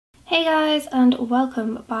Hey guys, and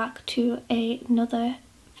welcome back to another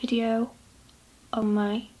video on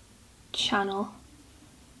my channel.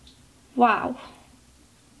 Wow.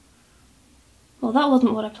 Well, that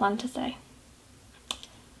wasn't what I planned to say.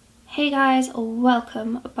 Hey guys,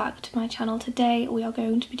 welcome back to my channel. Today we are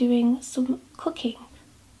going to be doing some cooking.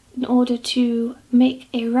 In order to make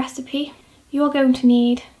a recipe, you are going to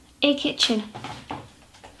need a kitchen.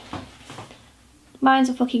 Mine's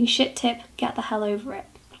a fucking shit tip, get the hell over it.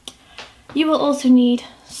 You will also need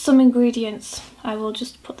some ingredients. I will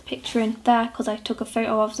just put the picture in there because I took a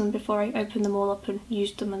photo of them before I opened them all up and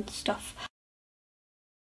used them and stuff.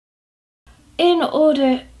 In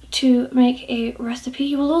order to make a recipe,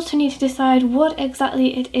 you will also need to decide what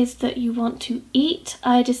exactly it is that you want to eat.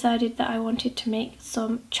 I decided that I wanted to make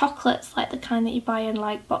some chocolates, like the kind that you buy in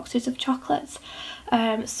like boxes of chocolates.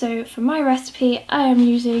 So for my recipe, I am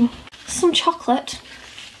using some chocolate,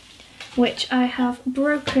 which I have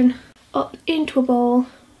broken up into a bowl,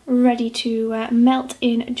 ready to melt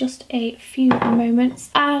in just a few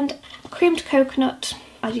moments, and creamed coconut.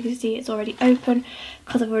 As you can see, it's already open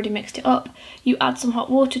because I've already mixed it up. You add some hot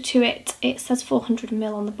water to it. It says 400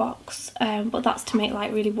 ml on the box, but that's to make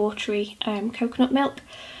like really watery coconut milk.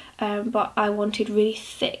 But I wanted really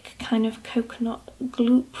thick kind of coconut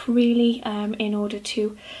gloop really in order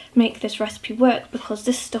to make this recipe work, because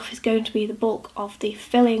this stuff is going to be the bulk of the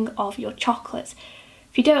filling of your chocolates.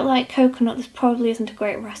 If you don't like coconut, this probably isn't a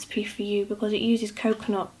great recipe for you because it uses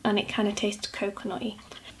coconut and it kind of tastes coconutty.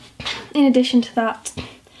 In addition to that,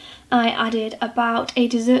 I added about a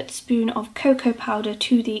dessert spoon of cocoa powder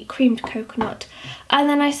to the creamed coconut, and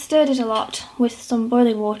then I stirred it a lot with some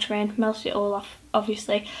boiling water in, melted it all off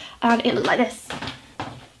obviously, and it looked like this.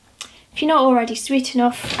 If you're not already sweet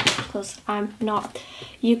enough, because I'm not,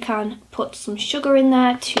 you can put some sugar in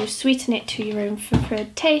there to sweeten it to your own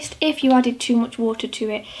preferred taste. If you added too much water to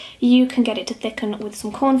it, you can get it to thicken with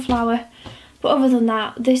some corn flour. But other than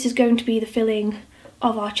that, this is going to be the filling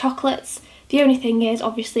of our chocolates. The only thing is,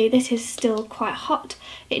 obviously, this is still quite hot.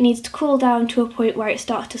 It needs to cool down to a point where it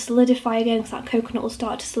starts to solidify again, because that coconut will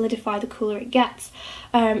start to solidify the cooler it gets.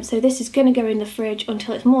 So this is going to go in the fridge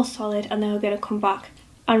until it's more solid, and then we're going to come back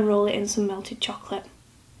and roll it in some melted chocolate.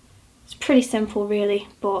 It's pretty simple really,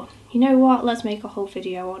 but you know what, let's make a whole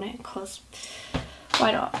video on it, because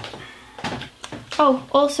why not? Oh,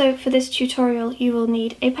 also for this tutorial you will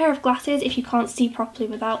need a pair of glasses if you can't see properly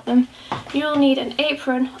without them. You will need an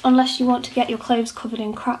apron unless you want to get your clothes covered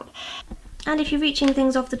in crap. And if you're reaching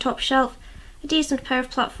things off the top shelf, a decent pair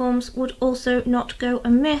of platforms would also not go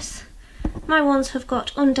amiss. My ones have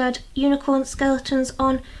got undead unicorn skeletons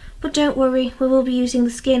on, but don't worry, we will be using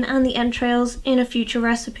the skin and the entrails in a future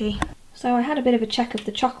recipe. So I had a bit of a check of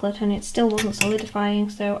the chocolate and it still wasn't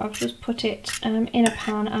solidifying, so I've just put it in a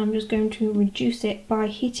pan, and I'm just going to reduce it by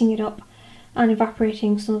heating it up and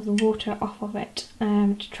evaporating some of the water off of it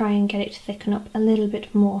to try and get it to thicken up a little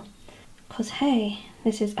bit more. Because hey,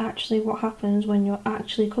 this is actually what happens when you're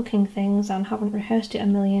actually cooking things and haven't rehearsed it a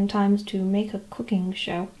million times to make a cooking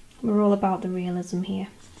show. We're all about the realism here.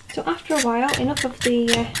 So after a while, enough of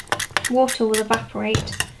the water will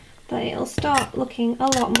evaporate that it'll start looking a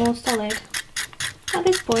lot more solid. At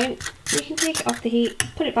this point, you can take it off the heat,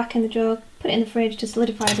 put it back in the jug, put it in the fridge to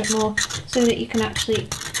solidify a bit more, so that you can actually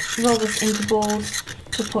roll this into balls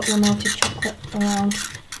to put your melted chocolate around.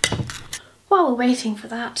 While we're waiting for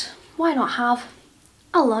that, why not have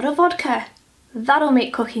a lot of vodka? That'll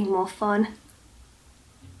make cooking more fun.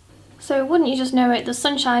 So wouldn't you just know it, the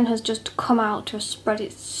sunshine has just come out to spread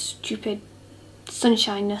its stupid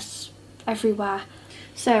sunshineness everywhere.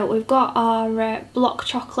 So we've got our block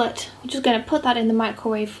chocolate. We're just going to put that in the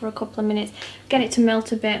microwave for a couple of minutes, get it to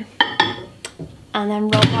melt a bit, and then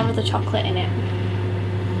roll our other chocolate in it.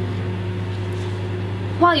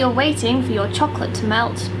 While you're waiting for your chocolate to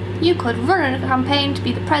melt, you could run a campaign to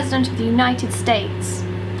be the President of the United States.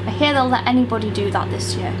 I hear they'll let anybody do that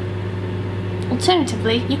this year.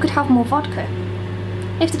 Alternatively, you could have more vodka.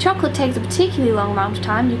 If the chocolate takes a particularly long amount of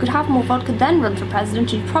time, you could have more vodka then run for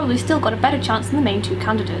president, and you've probably still got a better chance than the main two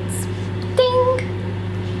candidates. Ding!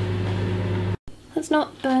 Let's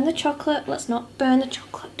not burn the chocolate, let's not burn the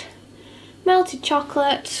chocolate. Melted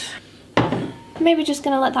chocolate. Maybe just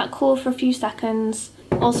going to let that cool for a few seconds.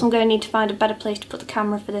 Also, I'm going to need to find a better place to put the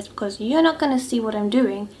camera for this, because you're not going to see what I'm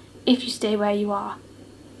doing if you stay where you are.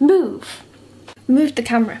 Move! Move the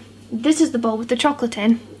camera. This is the bowl with the chocolate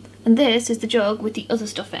in, and this is the jug with the other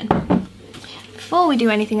stuff in. Before we do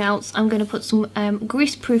anything else, I'm going to put some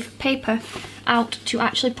greaseproof paper out to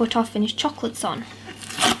actually put our finished chocolates on.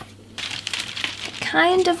 It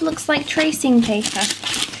kind of looks like tracing paper,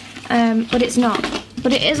 but it's not.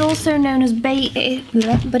 but it is also known as baking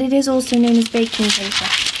paper.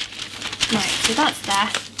 Right, so that's there.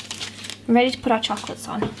 I'm ready to put our chocolates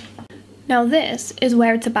on. Now this is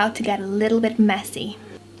where it's about to get a little bit messy.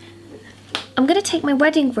 I'm going to take my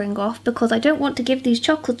wedding ring off because I don't want to give these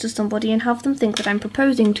chocolates to somebody and have them think that I'm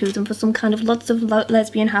proposing to them for some kind of lots of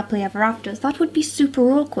lesbian happily ever afters. That would be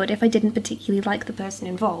super awkward if I didn't particularly like the person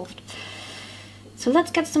involved. So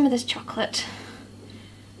let's get some of this chocolate.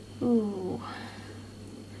 Ooh,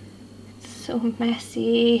 it's so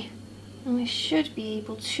messy. And we should be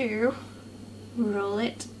able to roll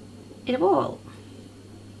it in a ball.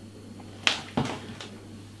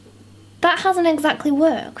 That hasn't exactly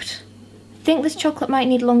worked. I think this chocolate might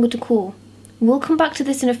need longer to cool. We'll come back to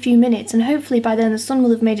this in a few minutes and hopefully by then the sun will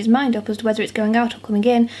have made his mind up as to whether it's going out or coming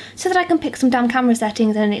in so that I can pick some damn camera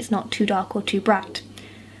settings and it's not too dark or too bright.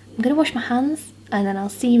 I'm going to wash my hands and then I'll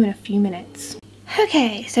see you in a few minutes.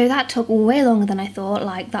 Okay, so that took way longer than I thought.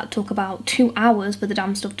 Like, that took about 2 hours for the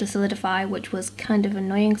damn stuff to solidify, which was kind of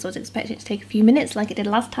annoying because I was expecting it to take a few minutes like it did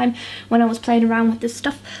last time when I was playing around with this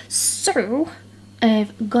stuff. So,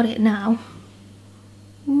 I've got it now.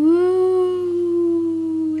 Woo,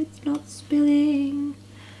 it's not spilling.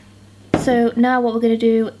 So now what we're going to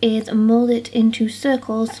do is mould it into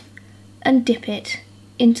circles and dip it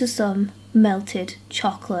into some melted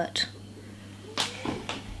chocolate.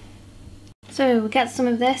 So we get some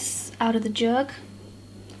of this out of the jug,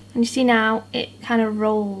 and you see now it kind of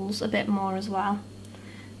rolls a bit more as well.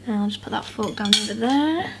 And I'll just put that fork down over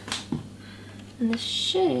there, and this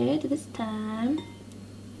should, this time,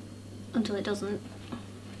 until it doesn't,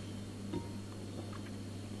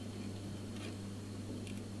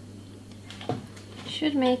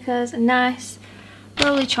 should make us a nice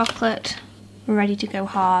rolly chocolate ready to go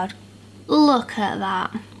hard. Look at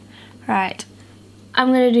that. Right. I'm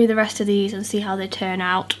going to do the rest of these and see how they turn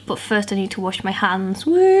out, but first I need to wash my hands.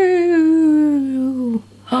 Woo!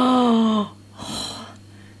 Oh,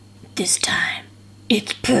 this time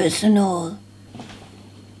it's personal.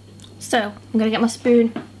 So, I'm going to get my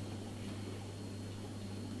spoon.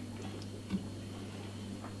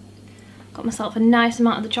 Got myself a nice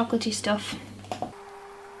amount of the chocolatey stuff.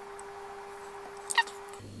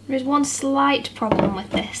 There is one slight problem with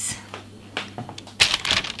this,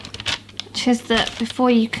 which is that before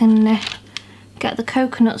you can get the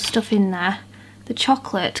coconut stuff in there, the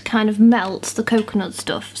chocolate kind of melts the coconut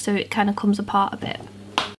stuff, so it kind of comes apart a bit.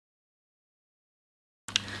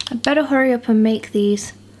 I'd better hurry up and make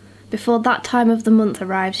these before that time of the month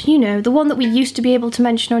arrives. You know, the one that we used to be able to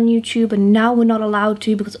mention on YouTube and now we're not allowed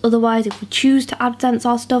to, because otherwise if we choose to AdSense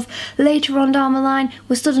our stuff later on down the line,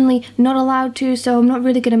 we're suddenly not allowed to, so I'm not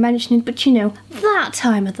really going to mention it, but you know, that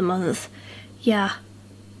time of the month. Yeah,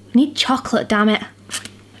 I need chocolate, damn it.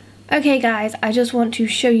 Okay guys, I just want to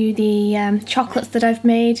show you the chocolates that I've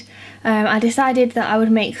made. I decided that I would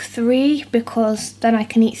make 3 because then I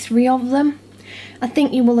can eat 3 of them. I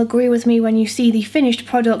think you will agree with me when you see the finished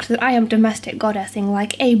product that I am domestic goddessing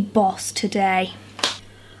like a boss today.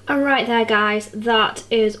 Alright there guys, that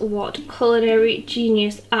is what culinary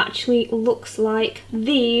genius actually looks like.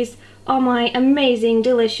 These are my amazing,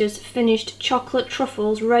 delicious, finished chocolate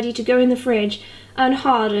truffles ready to go in the fridge and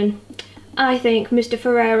harden. I think Mr.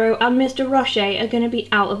 Ferrero and Mr. Rocher are going to be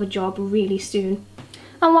out of a job really soon.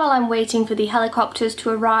 And while I'm waiting for the helicopters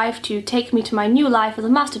to arrive to take me to my new life as a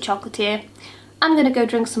master chocolatier, I'm going to go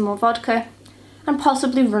drink some more vodka and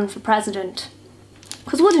possibly run for president.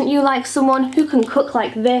 Because wouldn't you like someone who can cook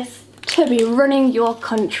like this to be running your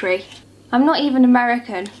country? I'm not even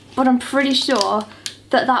American, but I'm pretty sure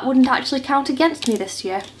that that wouldn't actually count against me this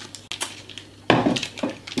year.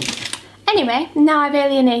 Anyway, now I've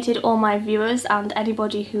alienated all my viewers and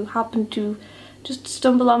anybody who happened to just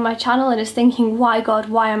stumble on my channel and is thinking, why God,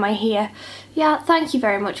 why am I here? Yeah, thank you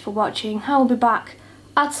very much for watching. I will be back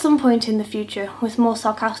at some point in the future with more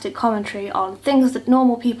sarcastic commentary on things that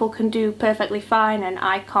normal people can do perfectly fine and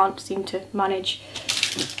I can't seem to manage.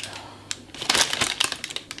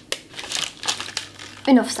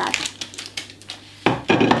 Enough said.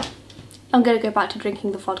 I'm gonna go back to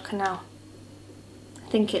drinking the vodka now. I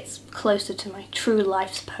think it's closer to my true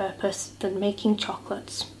life's purpose than making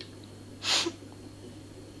chocolates.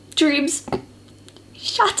 Dreams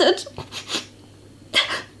shattered.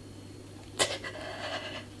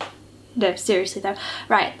 No, seriously though.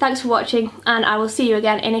 Right, thanks for watching and I will see you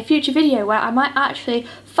again in a future video where I might actually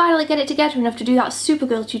finally get it together enough to do that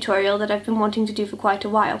Supergirl tutorial that I've been wanting to do for quite a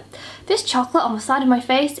while. This chocolate on the side of my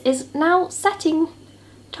face is now setting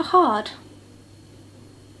to hard.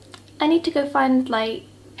 I need to go find like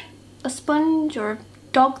a sponge or a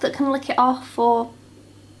dog that can lick it off, or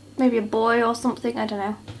maybe a boy or something, I don't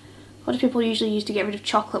know. What do people usually use to get rid of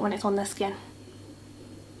chocolate when it's on their skin?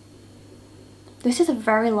 This is a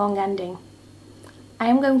very long ending. I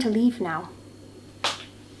am going to leave now.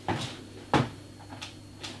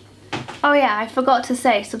 Oh yeah, I forgot to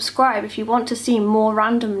say, subscribe if you want to see more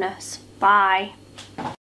randomness. Bye.